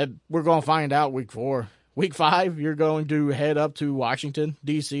 We're going to find out week 4. Week 5, you're going to head up to Washington,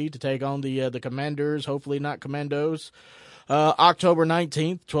 D.C. to take on the Commanders, hopefully not Commandos. October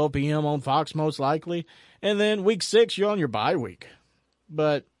 19th, 12 p.m. on Fox most likely. And then week 6, you're on your bye week.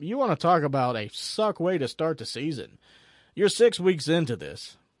 But you want to talk about a suck way to start the season. You're 6 weeks into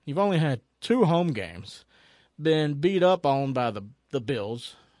this. You've only had 2 home games. Been beat up on by the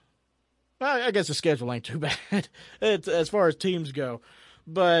Bills. I guess the schedule ain't too bad as far as teams go.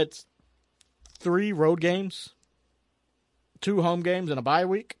 But 3 road games, 2 home games, and a bye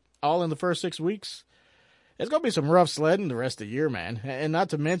week, all in the first 6 weeks. It's going to be some rough sledding the rest of the year, man. And not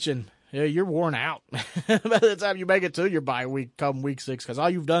to mention, you're worn out by the time you make it to your bye week come week 6, because all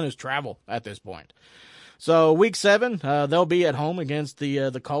you've done is travel at this point. So week 7, they'll be at home against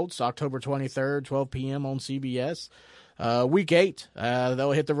the Colts, October 23rd, 12 p.m. on CBS. Week 8,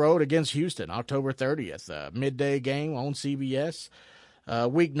 they'll hit the road against Houston, October 30th, midday game on CBS.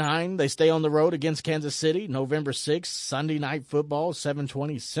 Week 9, they stay on the road against Kansas City, November 6th, Sunday Night Football,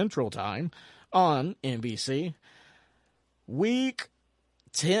 7:20 Central Time on NBC. Week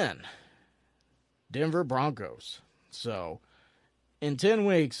 10, Denver Broncos. So, in 10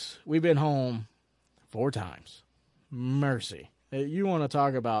 weeks, we've been home 4 times. Mercy. You want to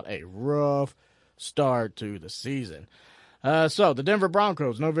talk about a rough start to the season. So, the Denver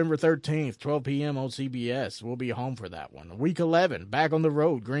Broncos, November 13th, 12 p.m. on CBS. We'll be home for that one. Week 11, back on the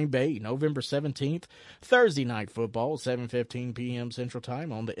road, Green Bay, November 17th, Thursday Night Football, 7:15 p.m. Central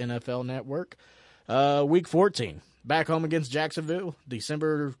Time on the NFL Network. Week 14, back home against Jacksonville,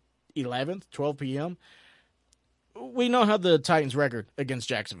 December 11th, 12 p.m. We know how the Titans' record against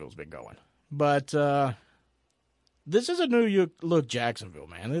Jacksonville's been going. But this is a new look Jacksonville,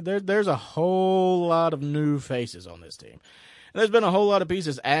 man. There's a whole lot of new faces on this team. And there's been a whole lot of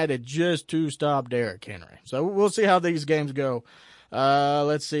pieces added just to stop Derrick Henry. So we'll see how these games go.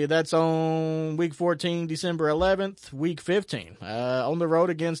 Let's see. That's on week 14, December 11th. Week 15, on the road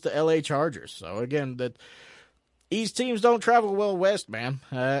against the LA Chargers. So again, East teams don't travel well west, man.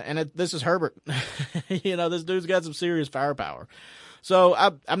 This is Herbert. This dude's got some serious firepower. So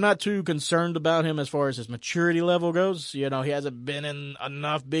I'm not too concerned about him as far as his maturity level goes. He hasn't been in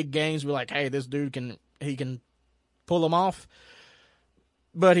enough big games. We're like, hey, this dude can pull them off.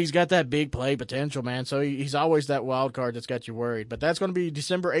 But he's got that big play potential, man. So he's always that wild card that's got you worried. But that's going to be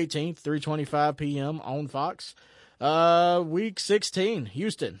December 18th, 3:25 p.m. on Fox. Week 16,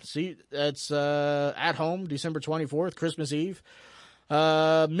 Houston. See, that's at home, December 24th, Christmas Eve.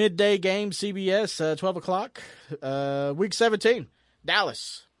 Midday game, CBS, 12 o'clock. Week 17,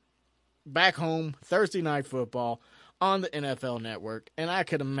 Dallas. Back home, Thursday Night Football on the NFL Network. And I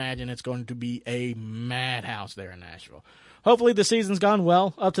could imagine it's going to be a madhouse there in Nashville. Hopefully the season's gone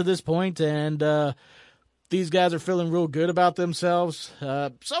well up to this point, and these guys are feeling real good about themselves.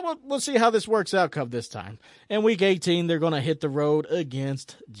 So we'll see how this works out come this time. In Week 18, they're going to hit the road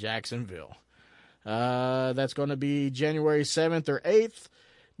against Jacksonville. That's going to be January 7th or 8th.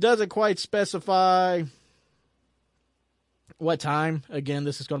 Doesn't quite specify what time. Again,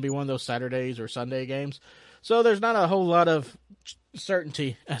 this is going to be one of those Saturdays or Sunday games. So there's not a whole lot of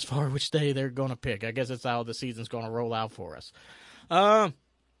certainty as far as which day they're going to pick. I guess that's how the season's going to roll out for us. But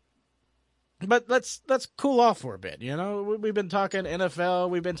let's cool off for a bit. You know, we've been talking NFL,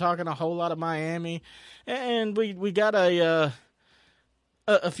 we've been talking a whole lot of Miami, and we got a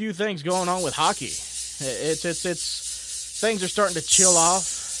few things going on with hockey. It's things are starting to chill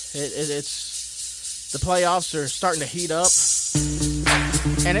off. It's the playoffs are starting to heat up,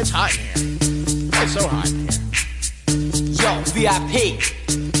 and it's hot in here. It's so hot in here. Yo, VIP,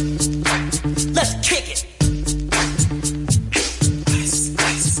 let's kick it.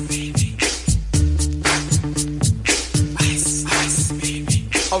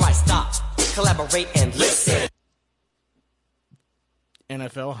 Alright, stop, collaborate, and listen.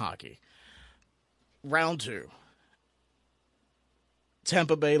 NFL hockey. Round 2.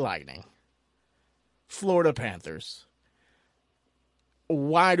 Tampa Bay Lightning. Florida Panthers.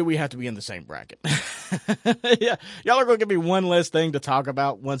 Why do we have to be in the same bracket? Yeah, y'all are going to give me one less thing to talk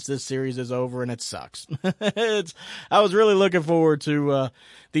about once this series is over, and it sucks. I was really looking forward to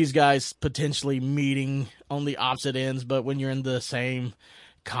these guys potentially meeting on the opposite ends, but when you're in the same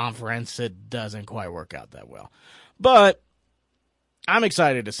conference, it doesn't quite work out that well. But I'm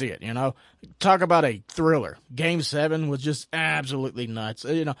excited to see it, you know. Talk about a thriller. Game 7 was just absolutely nuts.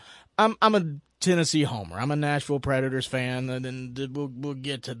 You know, I'm a Tennessee homer. I'm a Nashville Predators fan, and then we'll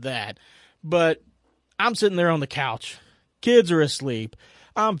get to that. But I'm sitting there on the couch. Kids are asleep.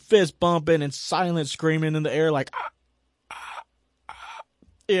 I'm fist bumping and silent screaming in the air like,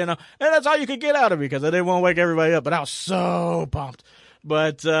 you know. And that's all you could get out of me because I didn't want to wake everybody up. But I was so pumped.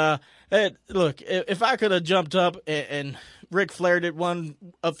 But look, if I could have jumped up and Ric Flaired it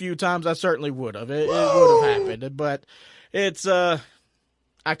a few times, I certainly would have. It would have happened. But it's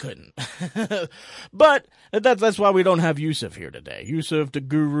I couldn't. But that's why we don't have Yusuf here today. Yusuf the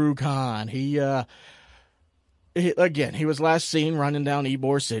Guru Khan. He was last seen running down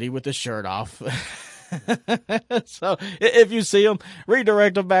Ybor City with his shirt off. So if you see him,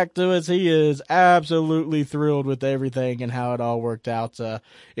 redirect him back to us. He is absolutely thrilled with everything and how it all worked out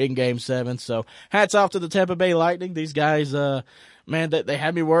in Game 7. So hats off to the Tampa Bay Lightning. These guys, man, they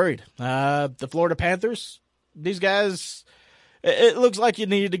had me worried. The Florida Panthers, these guys, it looks like you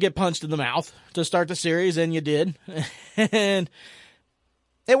needed to get punched in the mouth to start the series, and you did. And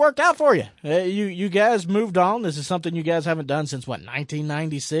it worked out for you. You guys moved on. This is something you guys haven't done since,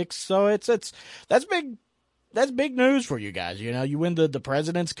 1996? So that's big. That's big news for you guys. You know, you win the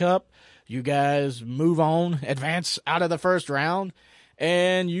President's Cup. You guys move on, advance out of the first round,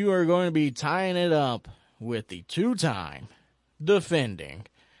 and you are going to be tying it up with the 2-time defending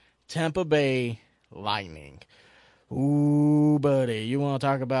Tampa Bay Lightning. Ooh, buddy, you want to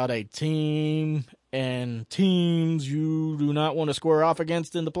talk about a team and teams you do not want to square off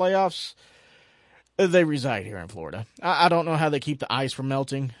against in the playoffs? They reside here in Florida. I don't know how they keep the ice from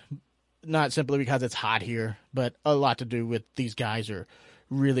melting, not simply because it's hot here, but a lot to do with these guys are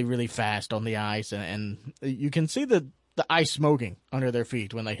really, really fast on the ice, and you can see the ice smoking under their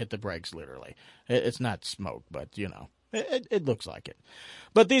feet when they hit the brakes, literally. It's not smoke, but, you know, it looks like it.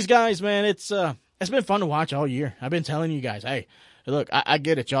 But these guys, man, it's been fun to watch all year. I've been telling you guys, hey, look, I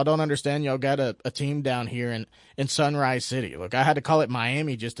get it. Y'all don't understand. Y'all got a team down here in Sunrise City. Look, I had to call it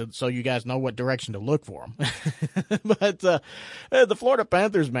Miami just so you guys know what direction to look for them. But the Florida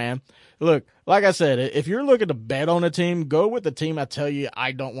Panthers, man, look, like I said, if you're looking to bet on a team, go with the team I tell you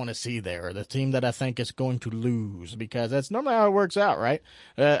I don't want to see there, or the team that I think is going to lose, because that's normally how it works out, right?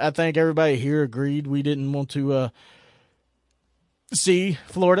 I think everybody here agreed we didn't want to see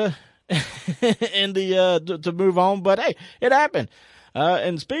Florida in the to move on, but hey, it happened.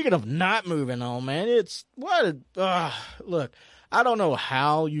 And speaking of not moving on, man, it's look, I don't know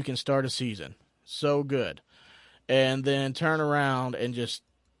how you can start a season so good and then turn around and just,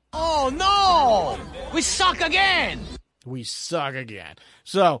 oh no, we suck again.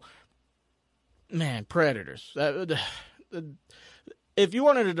 So, man, Predators. If you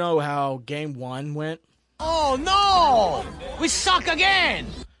wanted to know how Game 1 went, oh no, we suck again.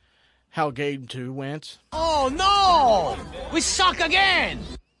 how Game 2 went. Oh no! We suck again!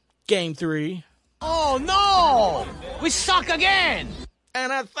 Game 3. Oh no! We suck again!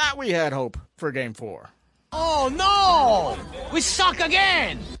 And I thought we had hope for Game 4. Oh no! We suck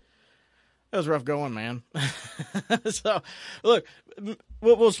again! That was rough going, man. So, look,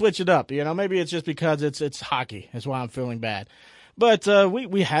 we'll switch it up. You know, maybe it's just because it's hockey. That's why I'm feeling bad. But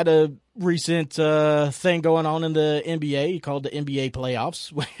we had a recent thing going on in the NBA called the NBA playoffs,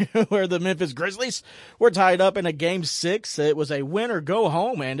 where the Memphis Grizzlies were tied up in a Game 6. It was a win or go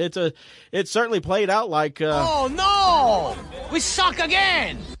home, and it certainly played out like. Oh no! We suck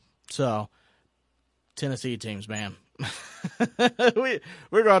again! So, Tennessee teams, man. We're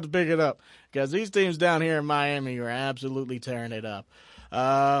going to have to pick it up because these teams down here in Miami are absolutely tearing it up.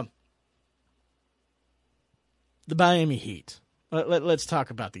 The Miami Heat. Let's talk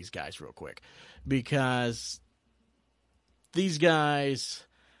about these guys real quick because these guys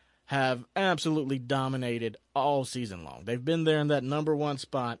have absolutely dominated all season long. They've been there in that number one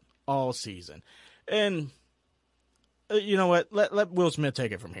spot all season. And you know what? Let Will Smith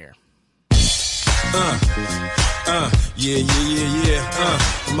take it from here. Yeah.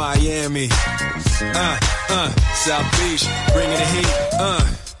 Miami. South Beach, bringing the heat.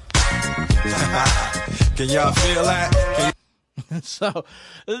 Can y'all feel that? So,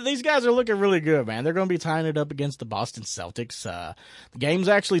 these guys are looking really good, man. They're going to be tying it up against the Boston Celtics. The game's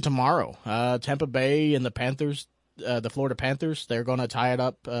actually tomorrow. Tampa Bay and the Panthers, the Florida Panthers, they're going to tie it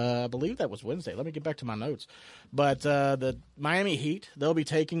up. I believe that was Wednesday. Let me get back to my notes. But the Miami Heat, they'll be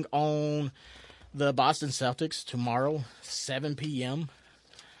taking on the Boston Celtics tomorrow, 7 p.m.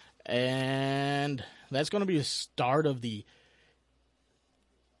 And that's going to be the start of the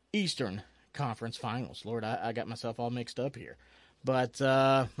Eastern Conference Finals. Lord, I got myself all mixed up here. But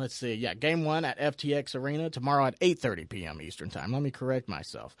let's see. Yeah, Game 1 at FTX Arena tomorrow at 8:30 p.m. Eastern Time. Let me correct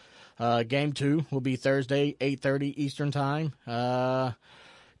myself. Game 2 will be Thursday, 8:30 Eastern Time.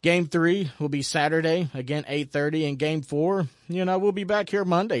 Game 3 will be Saturday, again, 8:30. And Game 4, we'll be back here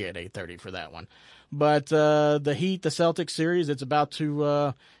Monday at 8:30 for that one. But the Heat, the Celtics series, it's about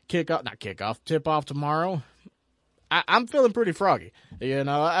to tip off tomorrow. I'm feeling pretty froggy.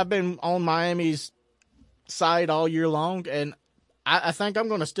 I've been on Miami's side all year long, and I think I'm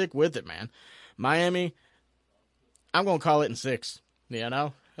going to stick with it, man. Miami, I'm going to call it in 6,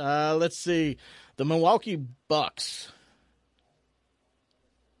 Let's see. The Milwaukee Bucks.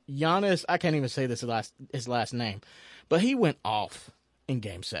 Giannis, I can't even say his last name, but he went off in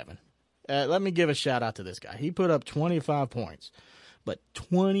Game 7. Let me give a shout out to this guy. He put up 25 points, but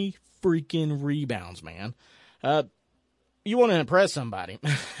 20 freaking rebounds, man. You want to impress somebody.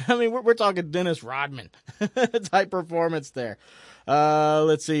 I mean, we're talking Dennis Rodman type performance there.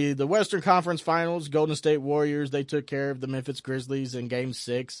 Let's see. The Western Conference Finals, Golden State Warriors, they took care of the Memphis Grizzlies in Game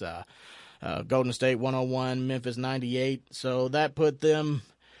 6. Golden State 101, Memphis 98. So that put them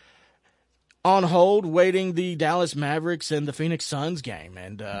on hold, waiting the Dallas Mavericks and the Phoenix Suns game.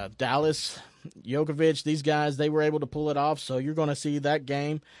 And Dallas, Jokic, these guys, they were able to pull it off. So you're going to see that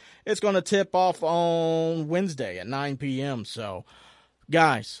game. It's going to tip off on Wednesday at 9 p.m. So,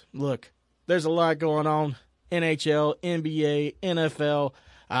 guys, look, there's a lot going on. NHL, NBA, NFL.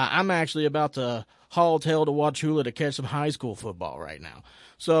 I'm actually about to haul tail to Wauchula to catch some high school football right now.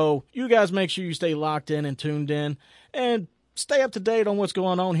 So, you guys make sure you stay locked in and tuned in and stay up to date on what's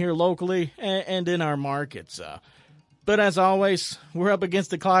going on here locally and in our markets. But as always, we're up against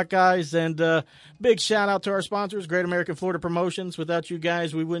the clock, guys, and big shout out to our sponsors, Great American Florida Promotions. Without you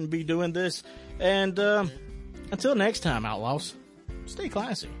guys, we wouldn't be doing this. And until next time, Outlaws, stay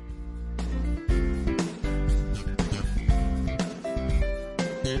classy.